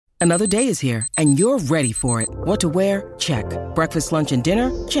Another day is here, and you're ready for it. What to wear? Check. Breakfast, lunch, and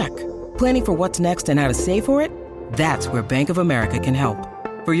dinner? Check. Planning for what's next and how to save for it? That's where Bank of America can help.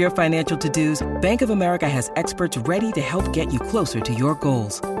 For your financial to-dos, Bank of America has experts ready to help get you closer to your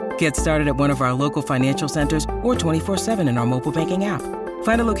goals. Get started at one of our local financial centers or 24/7 in our mobile banking app.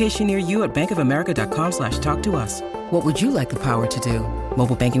 Find a location near you at bankofamerica.com/talktous. What would you like the power to do?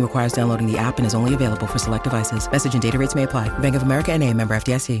 Mobile banking requires downloading the app and is only available for select devices. Message and data rates may apply. Bank of America N.A., member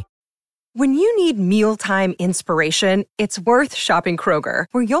FDIC. When you need mealtime inspiration, it's worth shopping Kroger,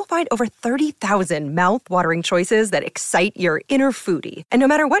 where you'll find over 30,000 mouth-watering choices that excite your inner foodie. And no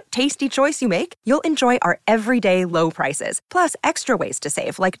matter what tasty choice you make, you'll enjoy our everyday low prices, plus extra ways to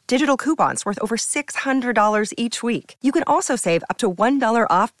save, like digital coupons worth over $600 each week. You can also save up to $1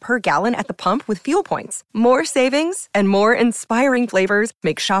 off per gallon at the pump with fuel points. More savings and more inspiring flavors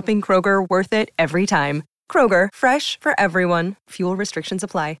make shopping Kroger worth it every time. Kroger, fresh for everyone. Fuel restrictions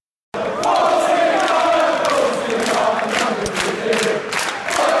apply.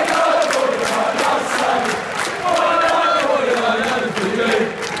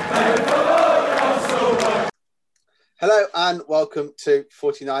 Hello and welcome to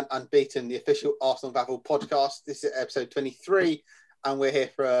 49 Unbeaten, the official Arsenal Babble podcast. This is episode 23 and we're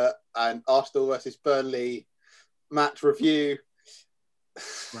here for an Arsenal versus Burnley match review.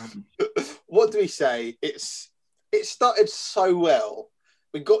 What do we say? It started so well.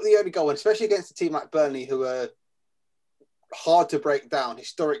 We got the early goal, and especially against a team like Burnley, who are hard to break down.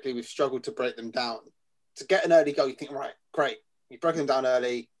 Historically, we've struggled to break them down. To get an early goal, you think, right, great. We've broken them down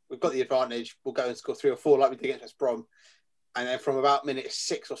early. We've got the advantage. We'll go and score 3 or 4 like we did against West Brom. And then from about minute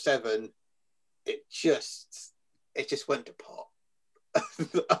 6 or 7, it just went to pot.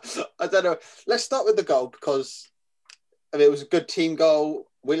 I don't know. Let's start with the goal because it was a good team goal.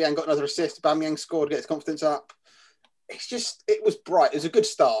 Willian got another assist. Aubameyang scored, get his confidence up. It was bright. It was a good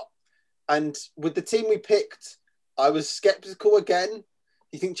start. And with the team we picked, I was sceptical again. Do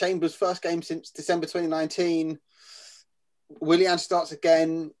you think Chambers' first game since December 2019? Willian starts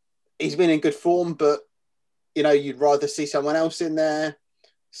again. He's been in good form, but you'd rather see someone else in there.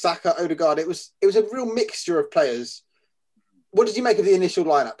 Saka, Odegaard. It was a real mixture of players. What did you make of the initial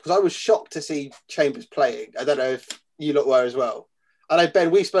lineup? Because I was shocked to see Chambers playing. I don't know if you lot were as well. I know, Ben,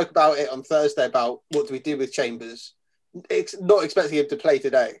 we spoke about it on Thursday about what do we do with Chambers. It's not expecting him to play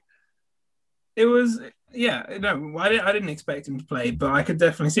today. It was, I didn't expect him to play, but I could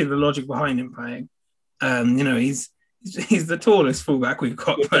definitely see the logic behind him playing. He's the tallest fullback we've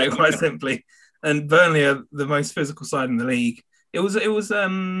got, quite simply. And Burnley are the most physical side in the league. It was. I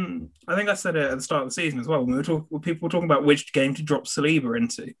think I said it at the start of the season as well. When people were talking about which game to drop Saliba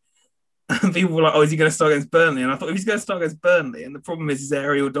into. And people were like, "Oh, is he going to start against Burnley?" And I thought, if he's going to start against Burnley, and the problem is his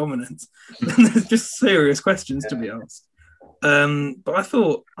aerial dominance, then there's just serious questions to be asked. But I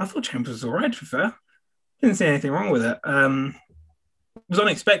thought Chambers was all right. To be fair, didn't see anything wrong with it. It was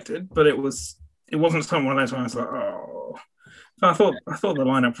unexpected, but it wasn't some one of those where I was like, "Oh." So I thought the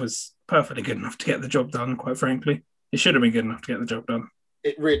lineup was perfectly good enough to get the job done. Quite frankly, it should have been good enough to get the job done.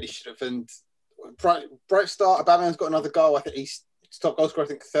 It really should have. And bright start. Aubameyang's got another goal. I think he's top goal scorer,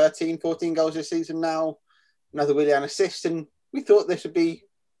 13, 14 goals this season now. Another Willian assist. And we thought this would be,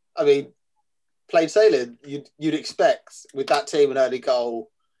 plain sailing. You'd expect with that team an early goal,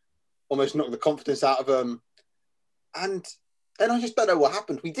 almost knock the confidence out of them. And then I just don't know what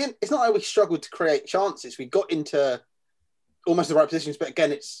happened. It's not like we struggled to create chances. We got into almost the right positions. But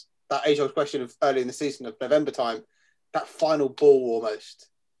again, it's that age-old question of early in the season of November time, that final ball almost.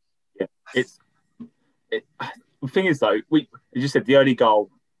 Yeah, the thing is, though, as you said, the early goal,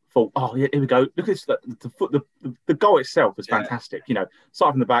 thought, oh, yeah, here we go. Look at this, the goal itself was fantastic.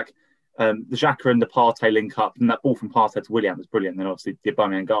 Start from the back, the Xhaka and the Partey link up, and that ball from Partey to Willian was brilliant. And then obviously the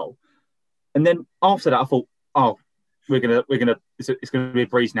Aubameyang goal. And then after that, I thought, oh, it's gonna be a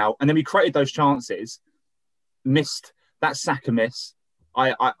breeze now. And then we created those chances, missed that Saka miss.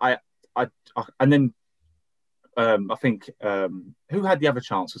 And then I think who had the other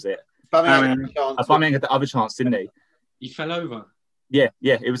chance? Was it? Aubameyang had the other chance, didn't he? He fell over. Yeah.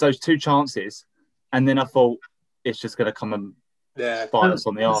 It was those 2 chances, and then I thought it's just going to come and bite us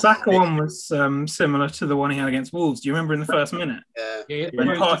on the arse. The Saka one was similar to the one he had against Wolves. Do you remember in the first minute? Yeah. When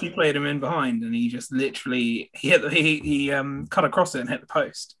Partey played him in behind, and he just literally he cut across it and hit the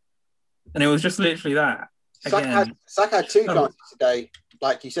post, and it was just literally that. Saka had 2 chances today.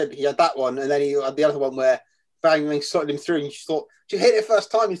 Like you said, he had that one, and then he had the other one where Bang slotted him through, and you just thought, did you hit it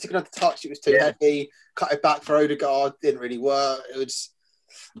first time? He took another touch, it was too heavy, cut it back for Odegaard, didn't really work.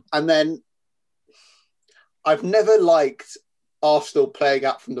 And then I've never liked Arsenal playing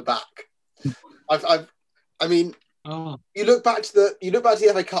out from the back. I mean, Oh, You look back to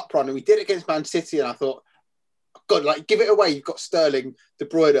the FA Cup run, and we did it against Man City, and I thought, God, like, give it away. You've got Sterling, De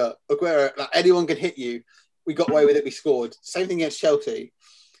Bruyne, Aguero, like, anyone can hit you. We got away with it. We scored. Same thing against Chelsea.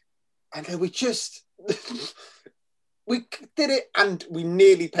 And then we just, we did it, and we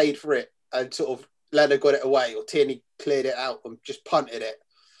nearly paid for it. And sort of Leno got it away, or Tierney cleared it out and just punted it.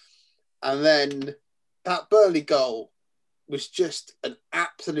 And then that Burnley goal was just an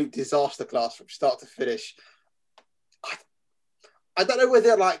absolute disaster class from start to finish. I don't know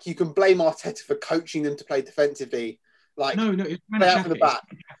whether, like, you can blame Arteta for coaching them to play defensively, like, no, it's play out from the back.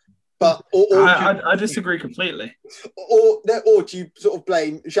 But I disagree completely. Or do you sort of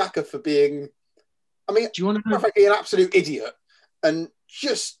blame Xhaka for being, I mean, do you want to know? perfectly an absolute idiot, and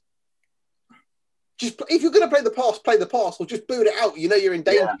just if you're going to play the pass, or just boot it out. You know you're in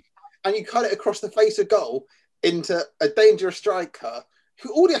danger, and you cut it across the face of goal into a dangerous striker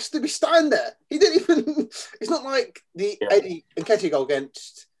who all he has to do is stand there. He didn't even. It's not like the Eddie Nketiah goal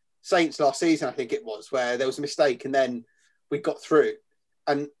against Saints last season, I think it was, where there was a mistake and then we got through,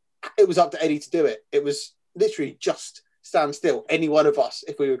 and it was up to Eddie to do it. It was literally just stand still. Any one of us,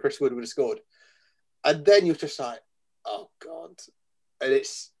 if we were Chris Wood, would have scored. And then you're just like, oh God. And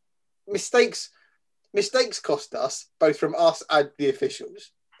it's mistakes cost us, both from us and the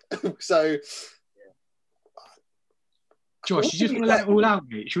officials. So, Josh, you just want to let it all out,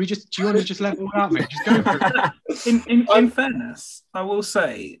 mate. Do you want to just let it all out, mate? Just go for it. In fairness, I will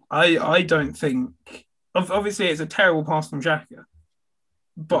say, I don't think, obviously it's a terrible pass from Xhaka,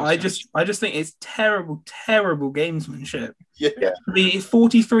 but I just think it's terrible gamesmanship. Yeah. To be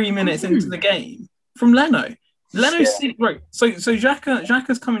 43 minutes into the game from Leno. Right. So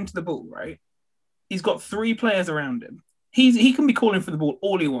Xhaka's coming to the ball, right? He's got 3 players around him. He can be calling for the ball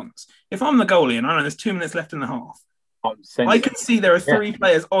all he wants. If I'm the goalie and I know there's 2 minutes left in the half, I can see there are 3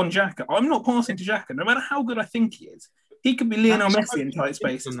 players on Xhaka. I'm not passing to Xhaka, no matter how good I think he is. He could be Lionel Messi in tight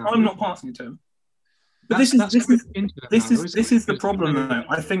spaces. I'm not passing to him. But this is the problem, though.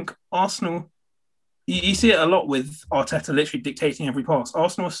 I think Arsenal, you see it a lot with Arteta literally dictating every pass.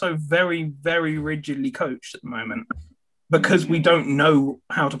 Arsenal are so very, very rigidly coached at the moment because we don't know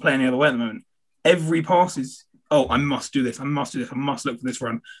how to play any other way at the moment. Every pass is, I must do this, I must look for this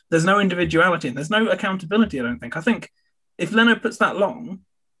run. There's no individuality and there's no accountability, I don't think. I think if Leno puts that long,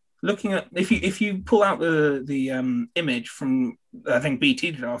 looking at, if you pull out the image from, I think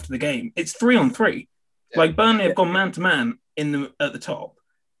BT did after the game, it's 3-on-3. Like Burnley have gone man to man at the top,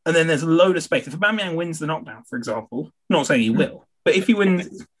 and then there's a load of space. If Aubameyang wins the knockdown, for example, not saying he will, but if he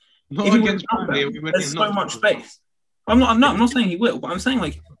wins, there's so much space. I'm not saying he will, but I'm saying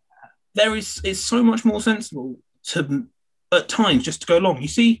like it's so much more sensible to at times just to go long. You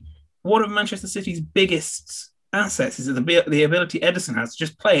see, one of Manchester City's biggest assets is the ability Ederson has to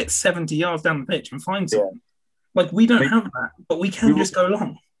just play it 70 yards down the pitch and find someone. Like we don't have that, but we can just go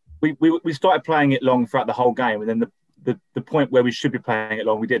long. We started playing it long throughout the whole game, and then the point where we should be playing it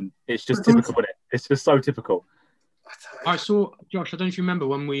long, we didn't. It's just typical, isn't it? It's just so typical. I saw, Josh, I don't know if you remember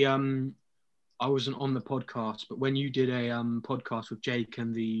when we I wasn't on the podcast, but when you did a podcast with Jake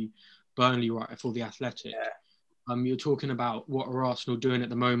and the Burnley writer for The Athletic, you're talking about what are Arsenal doing at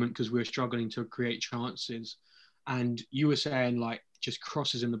the moment because we're struggling to create chances, and you were saying like just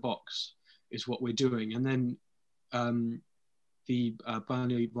crosses in the box is what we're doing, and then the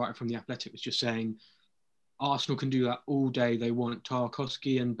Burnley writer from The Athletic was just saying Arsenal can do that all day they want.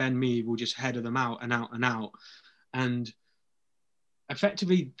 Tarkowski and Ben Mee will just header them out and out and out. And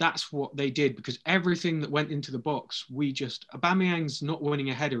effectively, that's what they did because everything that went into the box, Aubameyang's not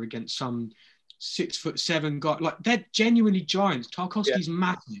winning a header against some 6'7" guy. Like, they're genuinely giants. Tarkowski's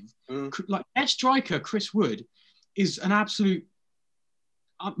massive. Like, their striker, Chris Wood, is an absolute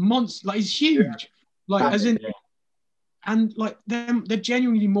monster. Like, he's huge. Like, as in... And like they're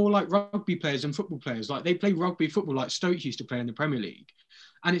genuinely more like rugby players than football players. Like they play rugby football like Stoke used to play in the Premier League,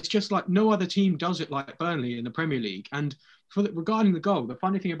 and it's just like no other team does it like Burnley in the Premier League. And regarding the goal, the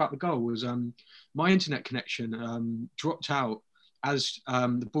funny thing about the goal was my internet connection dropped out as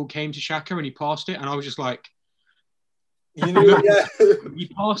the ball came to Xhaka and he passed it, and I was just like, he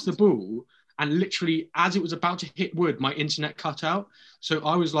passed the ball. And literally, as it was about to hit Wood, my internet cut out. So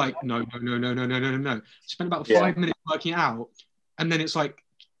I was like, no. Spent about 5 minutes working it out. And then it's like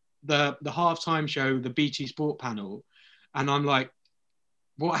the halftime show, the BT Sport panel. And I'm like,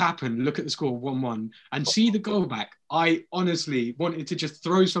 what happened? Look at the score, 1-1. And see the goal back. I honestly wanted to just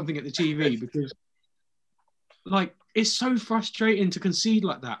throw something at the TV because, like, it's so frustrating to concede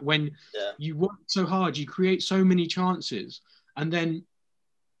like that when you work so hard, you create so many chances, and then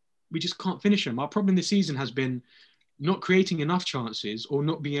we just can't finish them. Our problem this season has been not creating enough chances or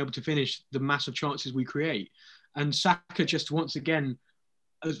not being able to finish the massive chances we create. And Saka just once again,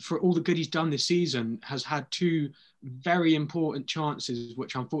 for all the good he's done this season, has had two very important chances,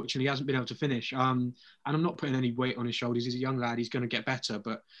 which unfortunately he hasn't been able to finish. And I'm not putting any weight on his shoulders. He's a young lad. He's going to get better.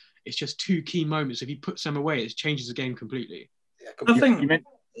 But it's just two key moments. If he puts them away, it changes the game completely. I think,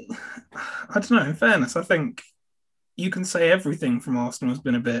 I don't know, in fairness, I think you can say everything from Arsenal has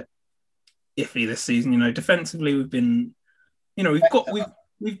been a bit iffy this season. You know, defensively, we've been, you know,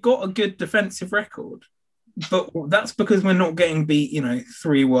 we've got a good defensive record, but that's because we're not getting beat, you know,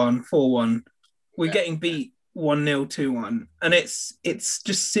 3-1, 4-1. We're getting beat 1-0, 2-1. And it's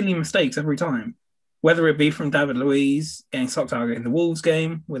just silly mistakes every time. Whether it be from David Luiz getting sucked out in the Wolves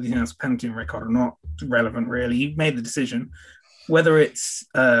game, whether he has a penalty in record or not, it's irrelevant really. He made the decision. Whether it's,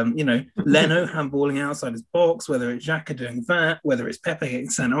 you know, Leno handballing outside his box, whether it's Xhaka doing that, whether it's Pepe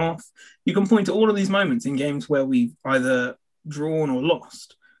getting sent off. You can point to all of these moments in games where we've either drawn or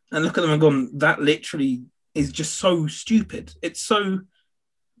lost and look at them and gone, that literally is just so stupid. It's so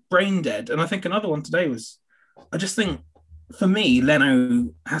brain dead. And I think another one today was, I just think, for me,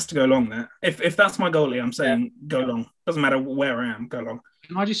 Leno has to go long there. If that's my goalie, I'm saying go long. Doesn't matter where I am, go long.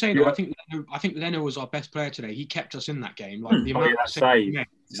 Can I just say that I think Leno was our best player today. He kept us in that game. Like the amount that save.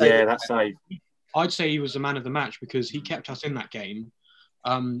 That save. I'd say he was the man of the match because he kept us in that game.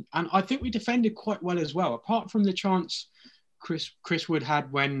 And I think we defended quite well as well. Apart from the chance Chris Wood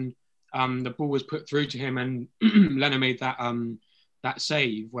had when the ball was put through to him and Leno made that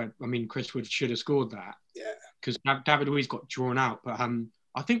save where, I mean, Chris Wood should have scored that. Yeah. Because David Luiz got drawn out. But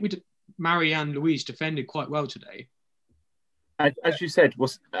I think Marianne Luiz defended quite well today. As you said,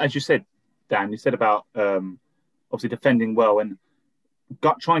 Dan, you said about obviously defending well and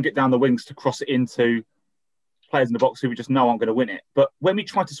try and get down the wings to cross it into players in the box who we just know aren't going to win it. But when we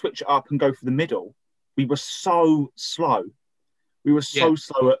tried to switch it up and go for the middle, we were so slow. We were so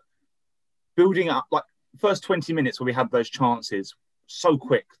slow at building up. Like first 20 minutes where we had those chances, so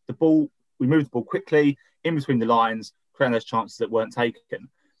quick. We moved the ball quickly in between the lines, creating those chances that weren't taken.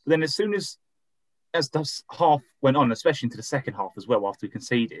 But then as soon as the half went on, especially into the second half as well, after we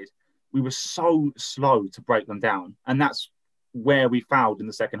conceded, we were so slow to break them down. And that's where we fouled in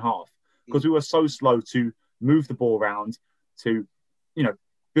the second half, because we were so slow to move the ball around, to, you know,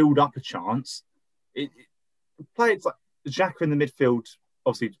 build up a chance. Players like Xhaka in the midfield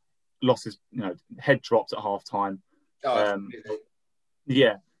obviously lost his, you know, head dropped at half time. So,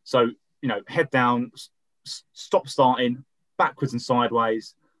 you know, head down, stop starting, backwards and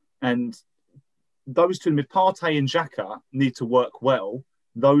sideways. And those two, Partey and Xhaka, need to work well.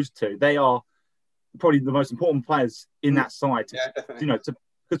 Those two, they are probably the most important players in that side. You know,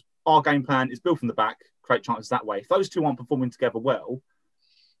 because our game plan is built from the back, create chances that way. If those two aren't performing together well,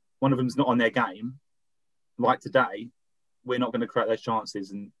 one of them's not on their game, like today, we're not going to create those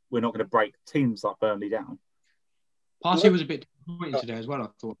chances and we're not going to break teams like Burnley down. Partey was a bit disappointing today as well, I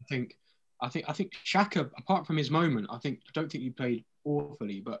thought. I think Xhaka, apart from his moment, I don't think he played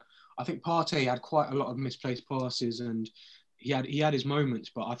awfully, but I think Partey had quite a lot of misplaced passes and he had his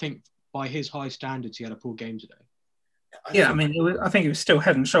moments, but I think by his high standards, he had a poor game today. Yeah, I mean, I think he was still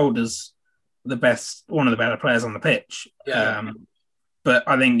head and shoulders one of the better players on the pitch. Yeah. But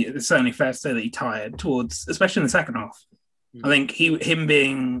I think it's certainly fair to say that he tired towards, especially in the second half. I think him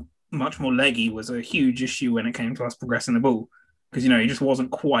being much more leggy was a huge issue when it came to us progressing the ball, because, you know, he just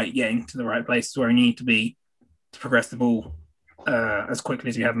wasn't quite getting to the right places where he needed to be to progress the ball as quickly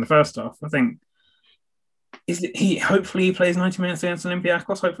as he had in the first half. I think hopefully he plays 90 minutes against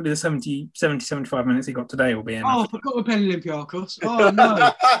Olympiacos. Hopefully the 70, 75 minutes he got today will be enough. Oh, I forgot we're playing Olympiacos. Oh,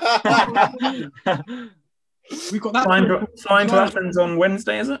 no. We've got that. Flying to Athens on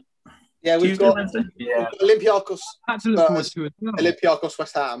Wednesday, is it? Yeah, we've got Olympiacos. That's a look forward to as well. Olympiacos,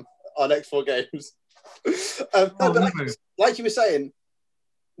 West Ham, our next 4 games. Like you were saying,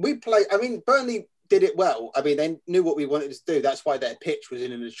 Burnley did it well. I mean, they knew what we wanted to do. That's why their pitch was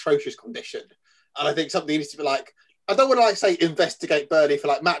in an atrocious condition. And I think something needs to be like, I don't want to say investigate Burnley for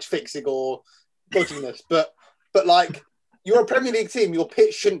like match fixing or dodginess, but like, you're a Premier League team, your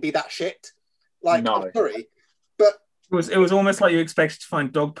pitch shouldn't be that shit. Like, no. I'm sorry, but it was almost like you expected to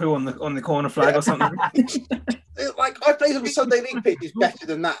find dog poo on the corner flag or something. Like, I played on the Sunday League pitch is better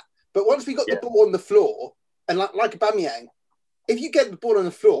than that. But once we got the ball on the floor, and like Aubameyang, if you get the ball on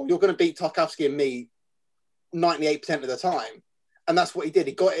the floor, you're going to beat Tarkowski and me 98% of the time. And that's what he did.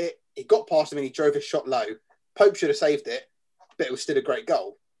 He got it. He got past him and he drove his shot low. Pope should have saved it, but it was still a great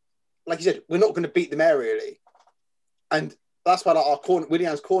goal. Like you said, we're not going to beat them aerially. And that's why our corner,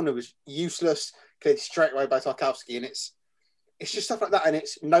 Willian's corner was useless, cleared straight away by Tarkowski. And it's just stuff like that. And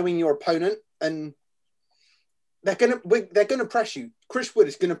it's knowing your opponent, and they're gonna press you. Chris Wood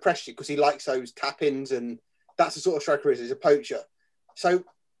is gonna press you because he likes those tap-ins and That's the sort of striker he is. He's a poacher. So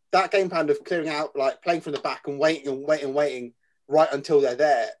that game plan of clearing out, like playing from the back and waiting right until they're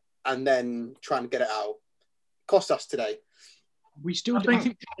there, and then trying to get it out, cost us today. I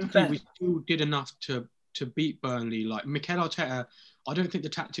think we still did enough to beat Burnley. Like Mikel Arteta, I don't think the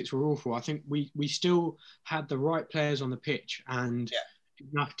tactics were awful. I think we still had the right players on the pitch and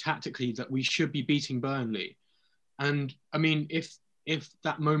enough tactically that we should be beating Burnley. And I mean, if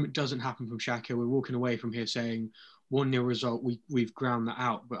that moment doesn't happen from Xhaka, we're walking away from here saying 1-0 result, we've ground that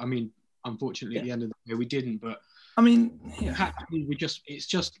out. But I mean, unfortunately, at the end of the day, we didn't. But I mean, tactically, it's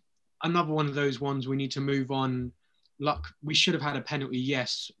just another one of those ones we need to move on. Luck, we should have had a penalty,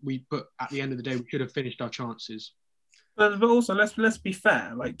 yes. But at the end of the day, we should have finished our chances. But also, let's be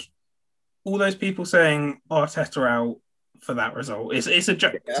fair. Like all those people saying Arteta out for that result, it's a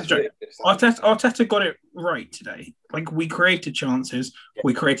joke. It's a joke. Arteta got it right today. Like we created chances,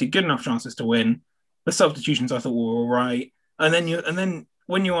 we created good enough chances to win. The substitutions I thought were all right, and then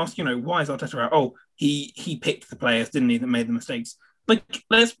when you ask, why is Arteta out? Oh, he picked the players, didn't he, that made the mistakes.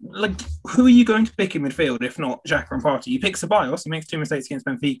 Who are you going to pick in midfield if not Xhaka and Partey? You pick Ceballos, he makes 2 mistakes against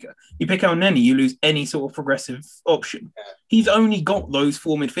Benfica. You pick El Neni, you lose any sort of progressive option. Yeah. He's only got those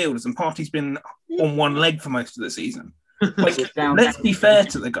 4 midfielders, and Partey's been on one leg for most of the season. Let's be fair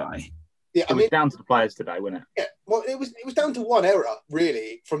to the guy. Yeah, it was down to the players today, wasn't it? Yeah, well, it was down to one error,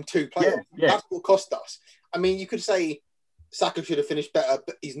 really, from 2 players. Yeah. That's what cost us. I mean, you could say Saka should have finished better,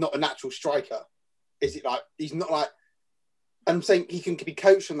 but he's not a natural striker. Is it like he's not like? I'm saying he can be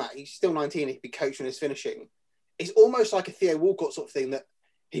coached on that. He's still 19. He can be coached on his finishing. It's almost like a Theo Walcott sort of thing that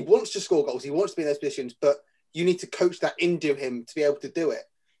he wants to score goals. He wants to be in those positions, but you need to coach that into him to be able to do it.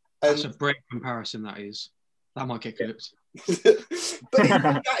 That's a great comparison, that is. That might get clipped.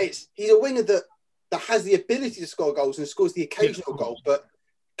 But he's a winger that has the ability to score goals and scores the occasional goal, but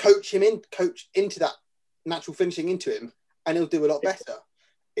coach into that natural finishing into him, and he'll do a lot better.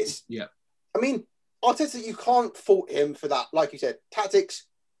 I mean, Arteta, you can't fault him for that. Like you said, tactics,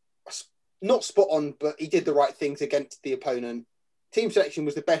 not spot on, but he did the right things against the opponent. Team selection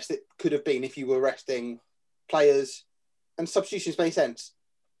was the best it could have been if you were resting players, and substitutions made sense.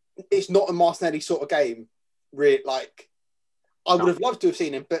 It's not a Martinelli sort of game, really. Like, I would have loved to have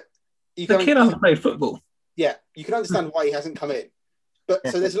seen him, but the kid hasn't played football. Yeah, you can understand why he hasn't come in. But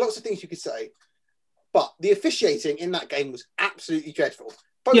so there's lots of things you could say. But the officiating in that game was absolutely dreadful.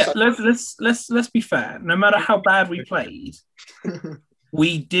 Let's be fair. No matter how bad we played,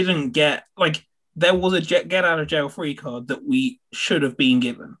 we didn't get there was a get out of jail free card that we should have been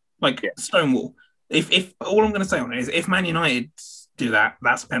given. Stonewall. If all I'm going to say on it is if Man United do that,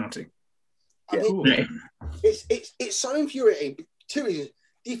 that's a penalty. I mean, it's so infuriating. 2 reasons.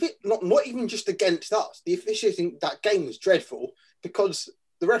 Not even just against us. The officiating that game was dreadful because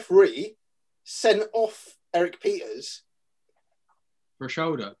the referee sent off Eric Peters for a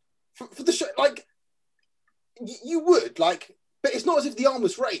shoulder. For the you would but it's not as if the arm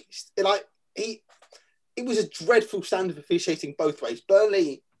was raised. It was a dreadful standard of officiating both ways.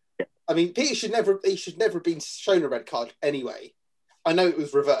 Burnley, I mean, Peters should never have been shown a red card anyway. I know it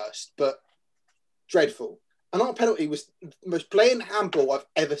was reversed, but dreadful. And our penalty was the most blatant handball I've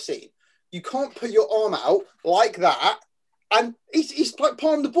ever seen. You can't put your arm out like that, and he's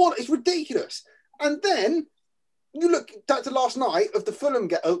palming the ball. It's ridiculous. And then you look back to last night of the Fulham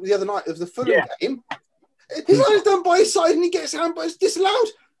game, the other night of the Fulham game. His line is done by his side, and he gets handball. It's disallowed.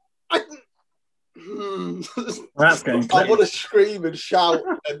 That's going. I want to scream and shout.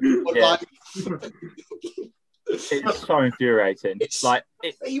 It's so infuriating.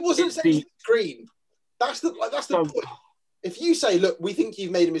 He wasn't saying scream. That's the point. If you say, "Look, we think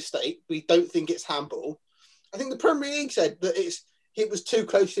you've made a mistake. We don't think it's handball," I think the Premier League said that it was too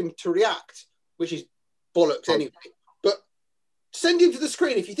close to him to react, which is bollocks anyway. But send him to the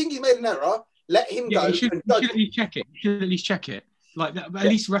screen if you think he's made an error. Let him go. You should at least check it. You should at least check it. At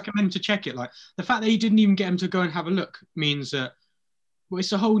least recommend him to check it. The fact that he didn't even get him to go and have a look means that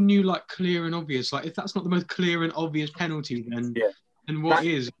it's a whole new clear and obvious. If that's not the most clear and obvious penalty, then what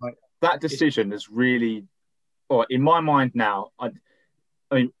is? That decision is really, or in my mind now, I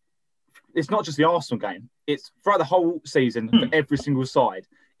mean, it's not just the Arsenal game. It's throughout the whole season for every single side.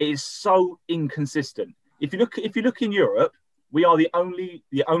 It is so inconsistent. If you look in Europe, we are the only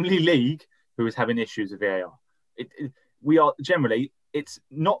league who is having issues with VAR. We are generally. It's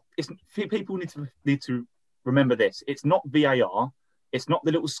not. People need to remember this. It's not VAR. It's not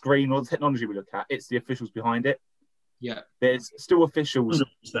the little screen or the technology we look at. It's the officials behind it. Yeah, there's still officials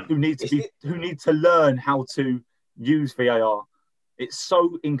 100%. who need to learn how to use VAR It's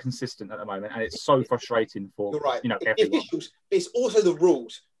so inconsistent at the moment, and it's so frustrating for You're right. Everyone. Officials. It's also the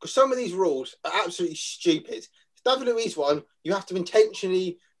rules, because some of these rules are absolutely stupid. David Luiz one, you have to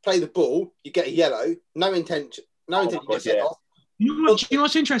intentionally play the ball. You get a yellow. No intention. You get sent off. You know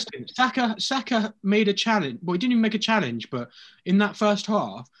what's interesting? Saka made a challenge. Well, he didn't even make a challenge, but in that first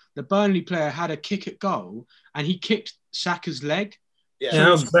half, the Burnley player had a kick at goal, and he kicked Saka's leg. Yeah,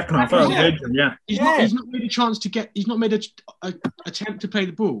 that was the second half. He's not made a chance to get. He's not made a attempt to play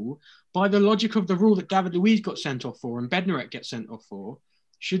the ball. By the logic of the rule that David Luiz got sent off for and Bednarek gets sent off for,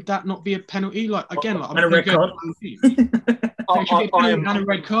 should that not be a penalty? Like again, and a red card. And a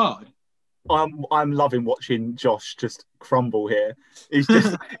red card. I'm loving watching Josh just crumble here. He's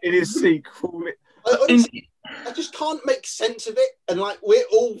just in his seat. I just can't make sense of it. And like, we're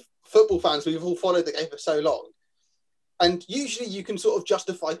all football fans. We've all followed the game for so long. And usually you can sort of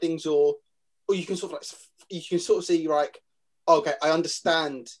justify things, or you can sort of see like, okay, I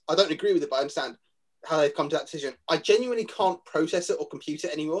understand. I don't agree with it, but I understand how they've come to that decision. I genuinely can't process it or compute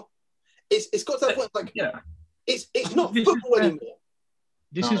it anymore. It's got to that point like, it's not football anymore.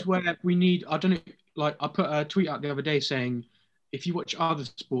 This is where we need. I don't know. Like, I put a tweet out the other day saying, if you watch other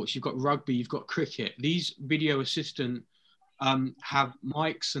sports, you've got rugby, you've got cricket. These video assistant have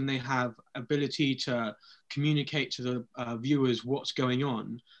mics and they have ability to communicate to the viewers what's going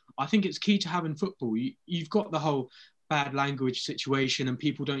on. I think it's key to have in football. You've got the whole bad language situation, and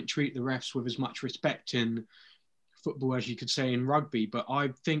people don't treat the refs with as much respect in football as you could say in rugby. But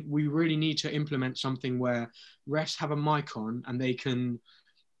I think we really need to implement something where refs have a mic on and they can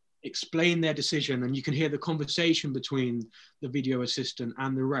explain their decision, and you can hear the conversation between the video assistant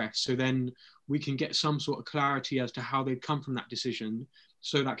and the ref. So then we can get some sort of clarity as to how they've come from that decision,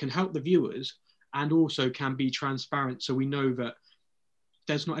 so that can help the viewers and also can be transparent, so we know that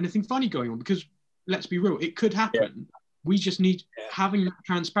there's not anything funny going on, because let's be real, it could happen. We just need having that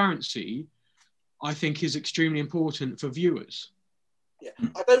transparency, I think, is extremely important for viewers. Yeah,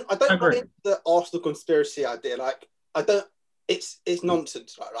 I don't buy the Arsenal conspiracy idea. Like, it's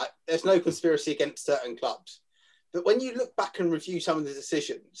nonsense, right? There's no conspiracy against certain clubs. But when you look back and review some of the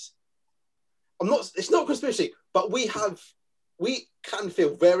decisions, it's not a conspiracy, but we can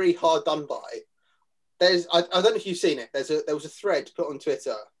feel very hard done by. I don't know if you've seen it. There was a thread put on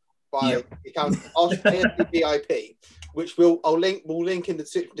Twitter by the account AFC which we'll link in the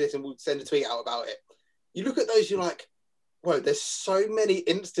description to this, and we'll send a tweet out about it. You look at those, you're like, whoa, there's so many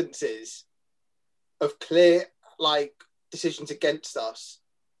instances of clear decisions against us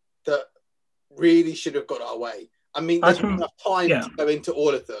that really should have got our way. I mean, there's not enough time to go into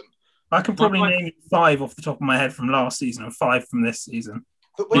all of them. I can probably name 5 off the top of my head from last season and 5 from this season.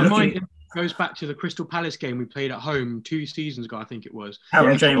 But when mine goes back to the Crystal Palace game we played at home 2 seasons ago, I think it was.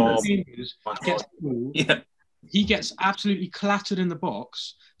 Aaron Chambers gets the ball. He gets absolutely clattered in the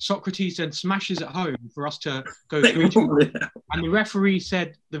box. Socrates then smashes it home for us to go through to. And the referee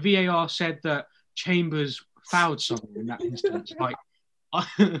said, the VAR said that Chambers fouled someone in that instance.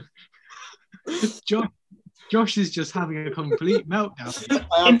 Josh is just having a complete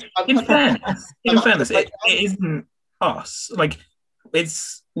meltdown. In fairness, it isn't us. Like,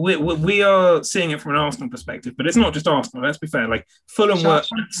 we are seeing it from an Arsenal perspective, but it's not just Arsenal. Let's be fair. Like, Fulham were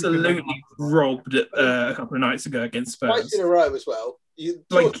absolutely robbed a couple of nights ago against Spurs. Twice in a row as well. You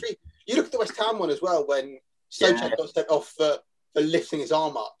look at the West Ham one as well, when Socek got sent off for lifting his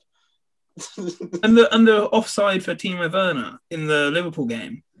arm up. and the offside for Timo Werner in the Liverpool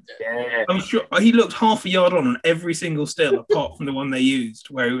game. Yeah, I'm sure he looked half a yard on every single still, apart from the one they used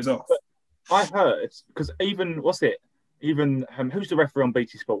where he was off. But I heard, because even who's the referee on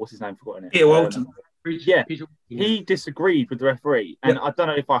BT Sport? What's his name? Forgotten it. Peter Walton. He disagreed with the referee, and I don't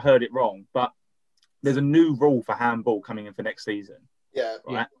know if I heard it wrong, but there's a new rule for handball coming in for next season. Yeah,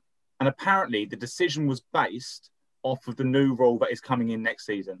 right. Yeah. And apparently, the decision was based off of the new rule that is coming in next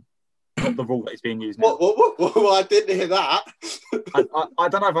season. Not the rule that is being used now. What? I didn't hear that. I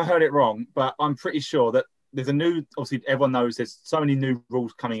don't know if I heard it wrong, but I'm pretty sure that there's a new. Obviously, everyone knows there's so many new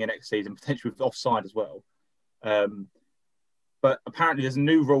rules coming in next season, potentially with offside as well. But apparently, there's a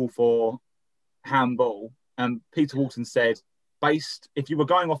new rule for handball, and Peter Walton said, if you were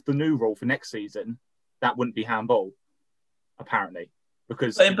going off the new rule for next season, that wouldn't be handball. Apparently,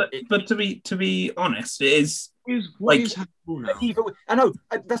 because but to be honest, it is. What is handball now? I know,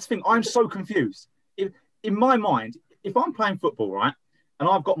 that's the thing. I'm so confused. In my mind, if I'm playing football, right, and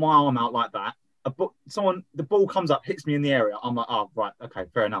I've got my arm out like that, the ball comes up, hits me in the area, I'm like, oh, right, okay,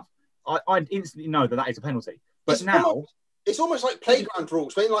 fair enough. I instantly know that is a penalty. But it's almost like playground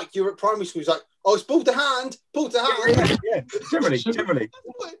rules. When you're at primary school, it's like, oh, it's ball to hand. Yeah, generally.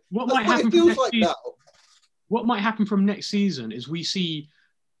 What might happen feels like now. what might happen from next season is we see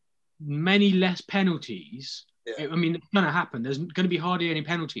many less penalties. Yeah. I mean, it's going to happen. There's going to be hardly any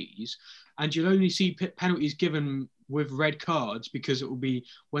penalties, and you'll only see penalties given with red cards because it will be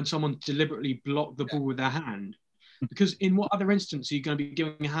when someone deliberately blocked the ball with their hand. Because in what other instance are you going to be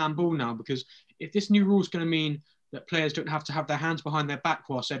giving a handball now? Because if this new rule is going to mean that players don't have to have their hands behind their back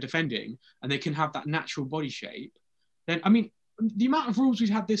whilst they're defending and they can have that natural body shape, then, I mean, the amount of rules we've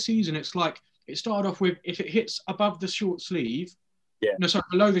had this season, it's like it started off with if it hits above the short sleeve,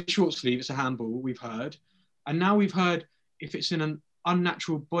 below the short sleeve, it's a handball, we've heard. And now we've heard if it's in an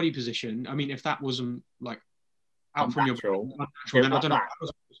unnatural body position, I mean, if that wasn't like out from your unnatural, then I don't know.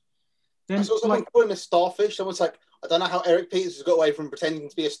 Then I saw someone calling a starfish. Someone's like, I don't know how Eric Peters has got away from pretending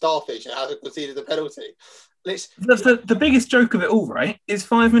to be a starfish and hasn't conceded a penalty. The biggest joke of it all, right, is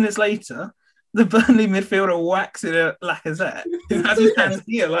 5 minutes later, the Burnley midfielder whacks in a Lacazette, who has his hands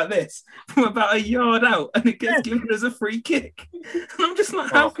here like this, from about a yard out, and it gets given as a free kick. And I'm just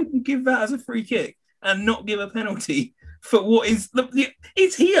like, how could you give that as a free kick and not give a penalty for what is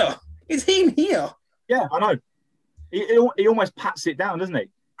it's here? It's him here. Yeah, I know. He almost pats it down, doesn't he?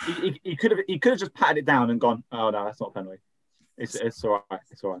 He could have just patted it down and gone, oh no, that's not a penalty. It's all right.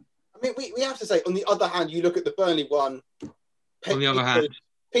 It's all right. I mean, we have to say, on the other hand, you look at the Burnley one. On the other hand,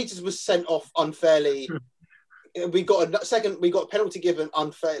 Peters was sent off unfairly. We got a penalty given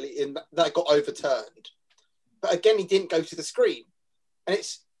unfairly that got overturned. But again, he didn't go to the screen. And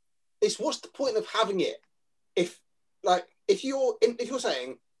it's what's the point of having it if you're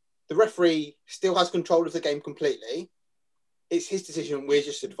saying the referee still has control of the game completely, it's his decision, we're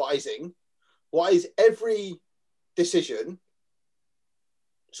just advising. Why is every decision,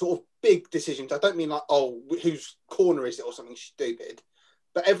 sort of big decisions, I don't mean like, whose corner is it or something stupid,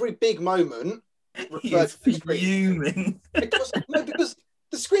 but every big moment referred to the screen. Because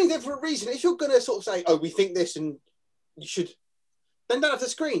the screen's there for a reason. If you're going to sort of say, we think this and you should, then don't have the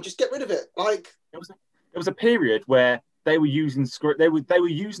screen, just get rid of it. Like, there was a period where they were using they were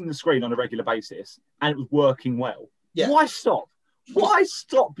using the screen on a regular basis and it was working well. Yeah. Why stop? Why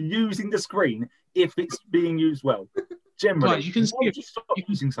stop using the screen if it's being used well? Generally, guys, you can see it. Stop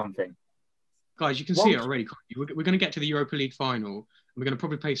using something. Guys, you can see it already. We're going to get to the Europa League final, and we're going to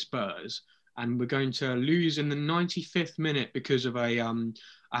probably play Spurs, and we're going to lose in the 95th minute because of a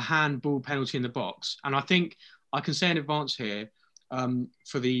handball penalty in the box. And I think I can say in advance here,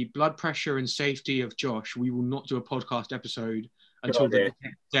 for the blood pressure and safety of Josh, we will not do a podcast episode until the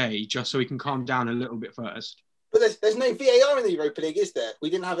next day, just so he can calm down a little bit first. But there's no VAR in the Europa League, is there? We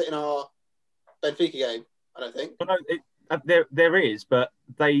didn't have it in our Benfica game, I don't think. Well, no, there is, but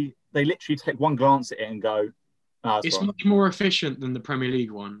they literally take one glance at it and go, it's much more efficient than the Premier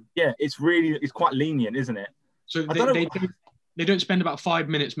League one. Yeah, it's quite lenient, isn't it? So they don't spend about 5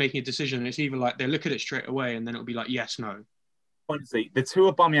 minutes making a decision. It's either like they look at it straight away and then it'll be like, yes, no. Honestly, the two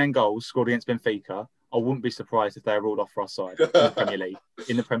Aubameyang goals scored against Benfica, I wouldn't be surprised if they were ruled off for offside in the Premier League.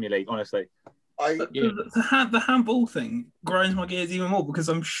 In the Premier League, honestly. The handball thing grinds my gears even more because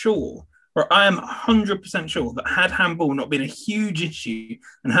I'm sure, or I am 100% sure that had handball not been a huge issue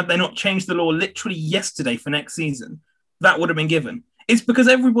and had they not changed the law literally yesterday for next season, that would have been given. It's because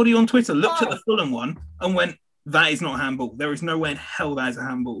everybody on Twitter looked at the Fulham one and went, that is not handball. There is no way in hell that is a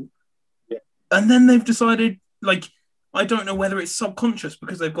handball. Yeah. And then they've decided, like, I don't know whether it's subconscious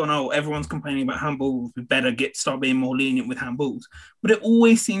because they've gone, everyone's complaining about handballs. We better start being more lenient with handballs. But it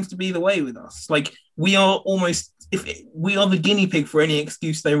always seems to be the way with us. Like, we are we are the guinea pig for any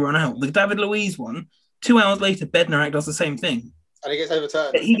excuse they run out. The David Luiz one, 2 hours later, Bednarik does the same thing. And he gets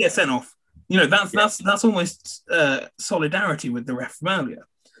overturned. He gets sent off. That's almost solidarity with the ref from earlier.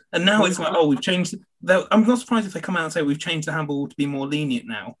 And now it's like, we've changed. I'm not surprised if they come out and say we've changed the handball to be more lenient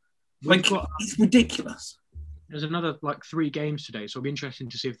now. It's ridiculous. There's another 3 games today, so it'll be interesting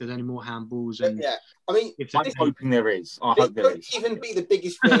to see if there's any more handballs. And I mean, I'm hoping there is. I hope there is. Even be the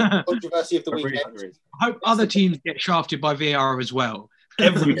biggest controversy of the weekend. I hope other teams get shafted by VAR as well.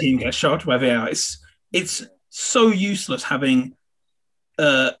 Every team gets shafted by VAR. It's so useless having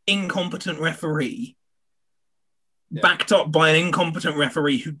incompetent referee backed up by an incompetent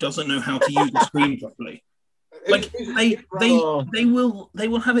referee who doesn't know how to use the screen properly. Like they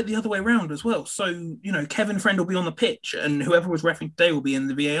will have it the other way around as well. So, Kevin Friend will be on the pitch and whoever was reffing today will be in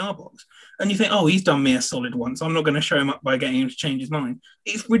the VAR box. And you think, he's done me a solid once. I'm not going to show him up by getting him to change his mind.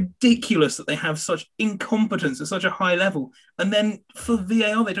 It's ridiculous that they have such incompetence at such a high level. And then for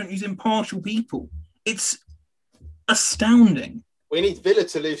VAR, they don't use impartial people. It's astounding. We need Villa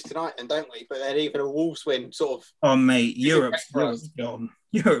to lose tonight, and don't we? But then even a Wolves win sort of... Oh, mate, Europe's gone.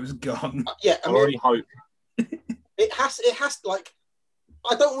 Europe's gone. I already hope. It has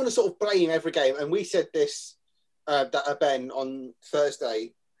I don't want to sort of blame every game, and we said this Ben, on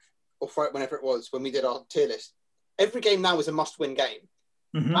Thursday or Friday, whenever it was, when we did our tier list. Every game now is a must-win game.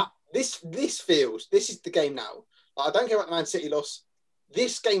 Mhm. This is the game now. Like, I don't care about the Man City loss.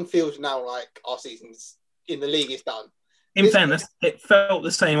 This game feels now like our season's in the league is done. In fairness, it felt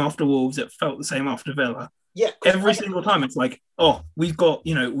the same after Wolves. It felt the same after Villa. Yeah. Every single time it's like, oh, we've got,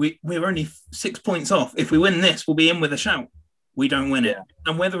 we're only 6 points off. If we win this, we'll be in with a shout. We don't win it.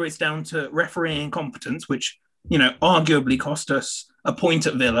 And whether it's down to refereeing incompetence, which, arguably cost us a point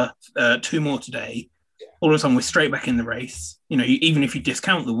at Villa, 2 more today, all of a sudden we're straight back in the race. Even if you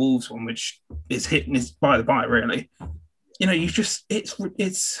discount the Wolves one, which is by the by, really,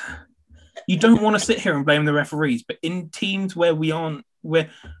 you don't want to sit here and blame the referees, but in teams where we aren't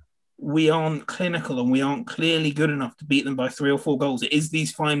clinical and we aren't clearly good enough to beat them by 3 or 4 goals, it is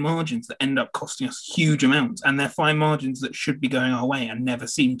these fine margins that end up costing us huge amounts, and they're fine margins that should be going our way and never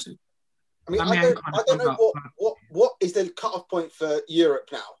seem to. I don't know what is the cut-off point for Europe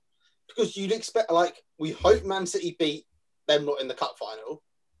now, because you'd expect, we hope Man City beat them not in the cup final,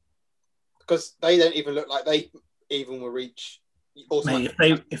 because they don't even look like they even will reach. Mate,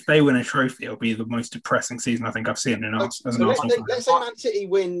 if they win a trophy, it'll be the most depressing season I think I've seen in us. Let's say Man City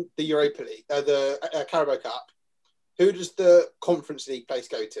win the Europa League, the Carabao Cup. Who does the Conference League place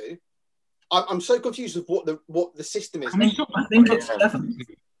go to? I'm so confused with what the system is. I think it's 7.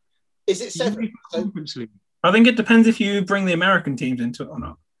 Is it 7? Conference League. I think it depends if you bring the American teams into it or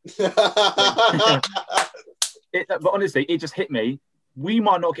not. But honestly, it just hit me. We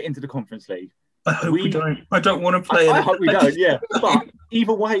might not get into the Conference League. I hope we don't. I don't want to play it. I hope we don't, yeah. But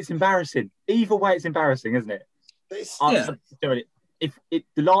either way, it's embarrassing. Isn't it? If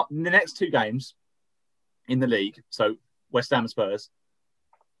the next 2 games in the league, so West Ham and Spurs,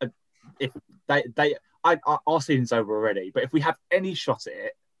 if our season's over already. But if we have any shot at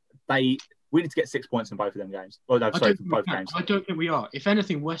it, we need to get 6 points in both of them games. Oh no, sorry, both games. I don't think we are. If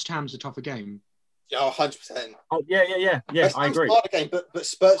anything, West Ham's a tougher game. Yeah, 100%. Oh yeah. I agree. Game, but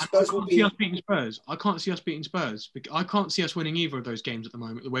Spurs will be. I can't see us beating Spurs. I can't see us beating Spurs. I can't see us winning either of those games at the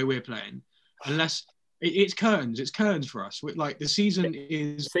moment. The way we're playing, unless it's curtains. It's curtains for us. The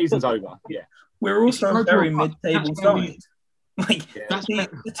season's over. Yeah, we're also a very mid-table side.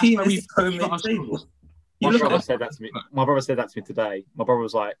 The team is so mid-table. My brother said that to me today. My brother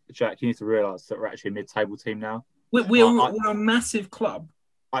was like, "Jack, you need to realise that we're actually a mid-table team now." We're a massive club.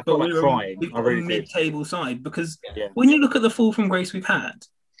 I felt like crying. We've got a mid-table side because when you look at the fall from grace we've had,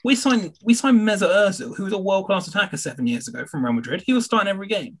 we signed Mesut Ozil, who was a world-class attacker 7 years ago from Real Madrid. He was starting every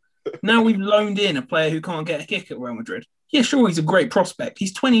game. Now we've loaned in a player who can't get a kick at Real Madrid. Yeah, sure, he's a great prospect.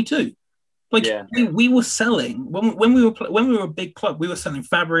 He's 22. We were selling when we were a big club. We were selling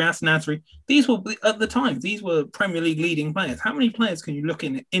Fabregas, Nasri. These were at the time. These were Premier League leading players. How many players can you look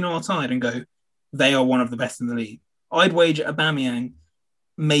in our side and go, they are one of the best in the league? I'd wager Aubameyang,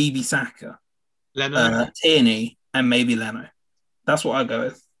 maybe Saka, Tierney, and maybe Leno. That's what I go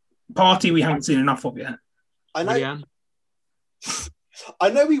with. Partey we haven't seen enough of yet. I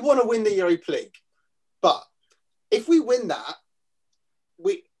know we want to win the Europa League, but if we win that,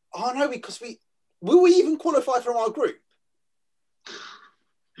 because will we even qualify from our group?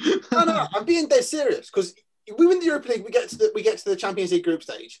 No, I'm being dead serious, because if we win the Europa League, we get to the Champions League group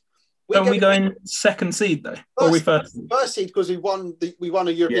stage. Don't we go in second seed though? Or are we first? First seed, because we won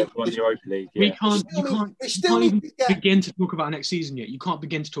a European. Yeah, the Europa League. Yeah. We can't even begin to talk about next season yet. You can't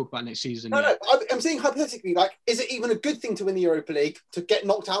begin to talk about next season. No. I'm saying hypothetically, is it even a good thing to win the Europa League to get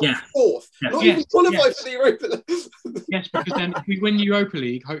knocked out 4th? Not even qualify for the Europa League. Yes, because then if we win the Europa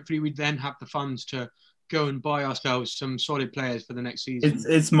League, hopefully we then have the funds to go and buy ourselves some solid players for the next season.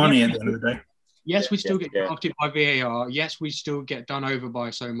 It's money at the end of the day. Yes, we still get drafted by VAR. Yes, we still get done over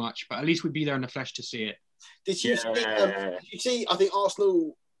by so much, but at least we'd be there in the flesh to see it. Did you see? I think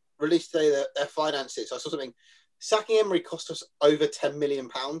Arsenal released today their finances. I saw something. Sacking Emery cost us over £10 million.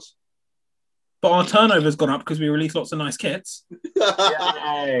 But our turnover's gone up because we release lots of nice kits.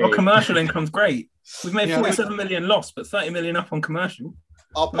 Our commercial income's great. We've made 47 million loss, but 30 million up on commercial.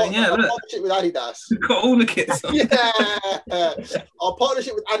 Our partnership with Adidas. We've got all the kits on. Our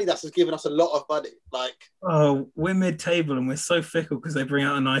partnership with Adidas has given us a lot of money. We're mid-table and we're so fickle because they bring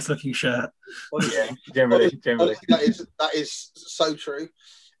out a nice-looking shirt. Generally. That is so true.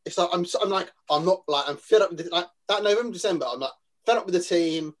 It's like I'm fed up with that November, December. I'm like fed up with the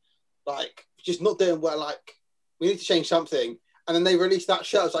team, just not doing well. We need to change something. And then they released that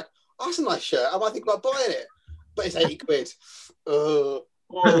shirt. I was like, oh, that's a nice shirt. I might think about buying it, but it's £80.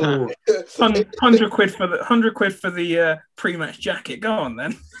 100 quid for the pre-match jacket. Go on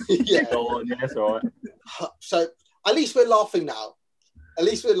then. Yeah. Go on, that's all right. So at least we're laughing now. At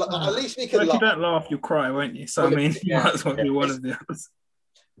least we can If you laugh. don't laugh, you'll cry, won't you? So I mean, you might as well be one of the others.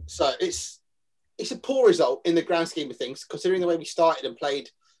 So it's a poor result in the grand scheme of things, considering the way we started and played.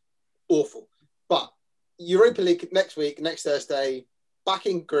 Awful. But Europa League next week, next Thursday, back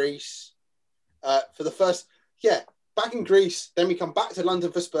in Greece for the first. Yeah, back in Greece. Then we come back to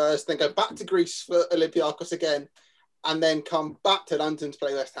London for Spurs. Then go back to Greece for Olympiacos again, and then come back to London to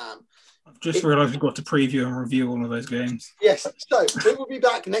play West Ham. I've just realised we've got to preview and review all of those games. Yes, so we will be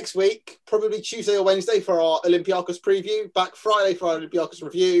back next week, probably Tuesday or Wednesday for our Olympiacos preview. Back Friday for our Olympiacos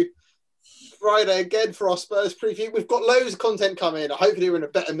review. Friday again for our Spurs preview. We've got loads of content coming. Hopefully we're in a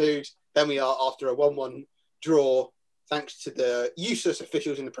better mood than we are after a 1-1 draw, thanks to the useless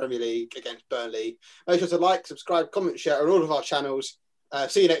officials in the Premier League against Burnley. Make sure to like, subscribe, comment, share on all of our channels.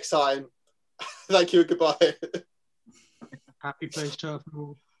 See you next time. Thank you and goodbye. Happy place turf and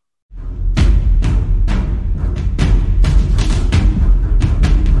all.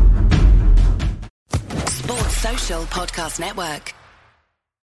 Sports Social Podcast Network.